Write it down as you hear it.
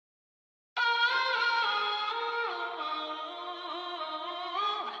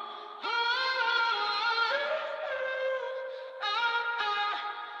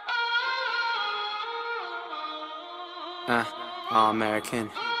All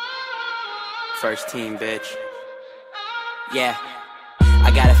American. First team, bitch. Yeah. I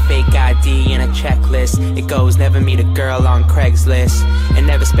got a fake ID and a checklist. It goes, never meet a girl on Craigslist, and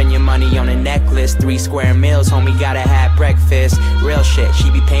never spend your money on a necklace. 3 square meals, homie, gotta have breakfast. Real shit, she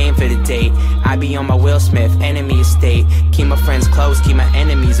be paying for the date. I be on my Will Smith, enemy estate. Keep my friends close, keep my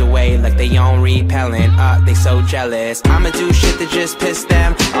enemies away. Like they on repellent, they so jealous. I'ma do shit that just piss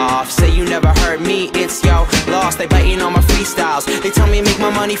them off. Say you never heard me, it's yo lost. They biting on my freestyles. They tell me make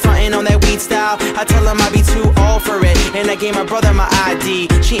my money frontin' on that weed style. I tell them I be too old for it, and I gave my brother my ID.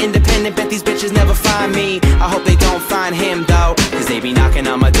 She independent, bet these bitches never find me. I hope they don't find him though, cause they be knocking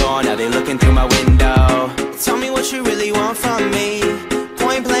on my door, now they looking through my window. Tell me what you really want from me.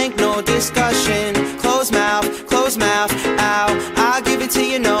 Point blank, no discussion. Close mouth, ow. I'll give it to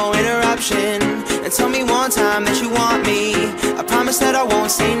you, no interruption. And tell me one time that you want me. I promise that I won't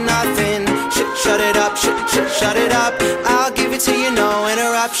say nothing. Shut it up, shut it up. I'll give it to you, no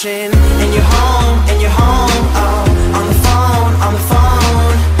interruption. And you're home, oh, on the phone,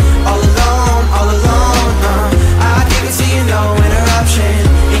 all alone, I'll give it to you, no interruption.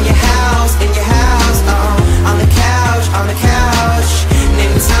 In your house, oh, on the couch,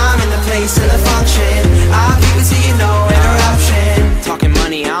 name the time and the place and the function. I'll give it to you, no interruption. Talking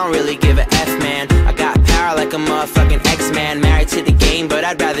money, I don't really give a F, man. I got power like a motherfucking X-Man. Married to the game, but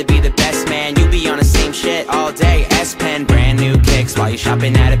I'd rather be the best man. You be on the same shit all day, S-Pen. Brand new kicks while you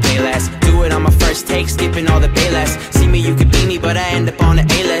shopping at a Payless. Do it on my first take, skipping all the Payless. See me, you could be me, but I end up on the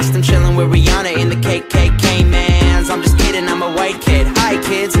A-list. I'm chilling with Rihanna in the KKK mans. I'm just kidding, I'm a white kid. Hi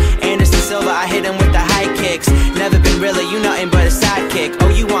kids, Anderson Silva, I hit him with the high kicks. Never been really, you nothing but a sidekick. Oh,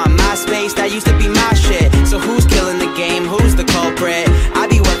 you want my space? That used to be my shit. So who's killing the game? Who's the culprit? I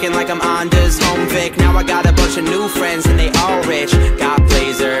be working like I'm Onda's home Vic. Now I got a bunch of new friends and they all rich. Got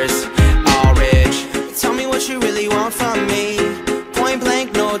blazers, all rich. Tell me what you really want from me. Point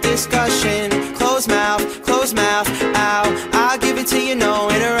blank, no discussion. Close mouth, ow. I'll give it to you, no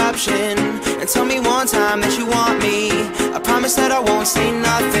interruption. And tell me one time that you want me. I promise that I won't say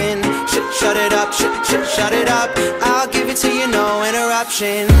nothing. Shut it up, shut it up. I'll give it to you, no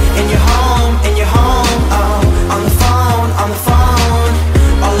interruption. And you're home, oh, on the phone,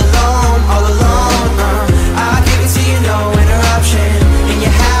 all alone, I'll give it to you, no interruption. In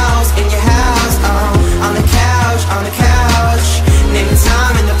your house, oh, on the couch, name the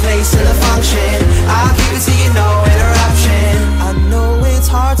time and the place and the function. I'll give it to you, no interruption. I know it's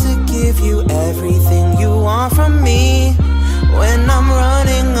hard to give you everything you want from me when I'm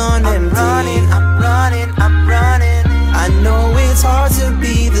running on empty. I'm running. I know it's hard to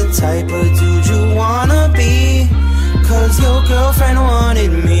be the type of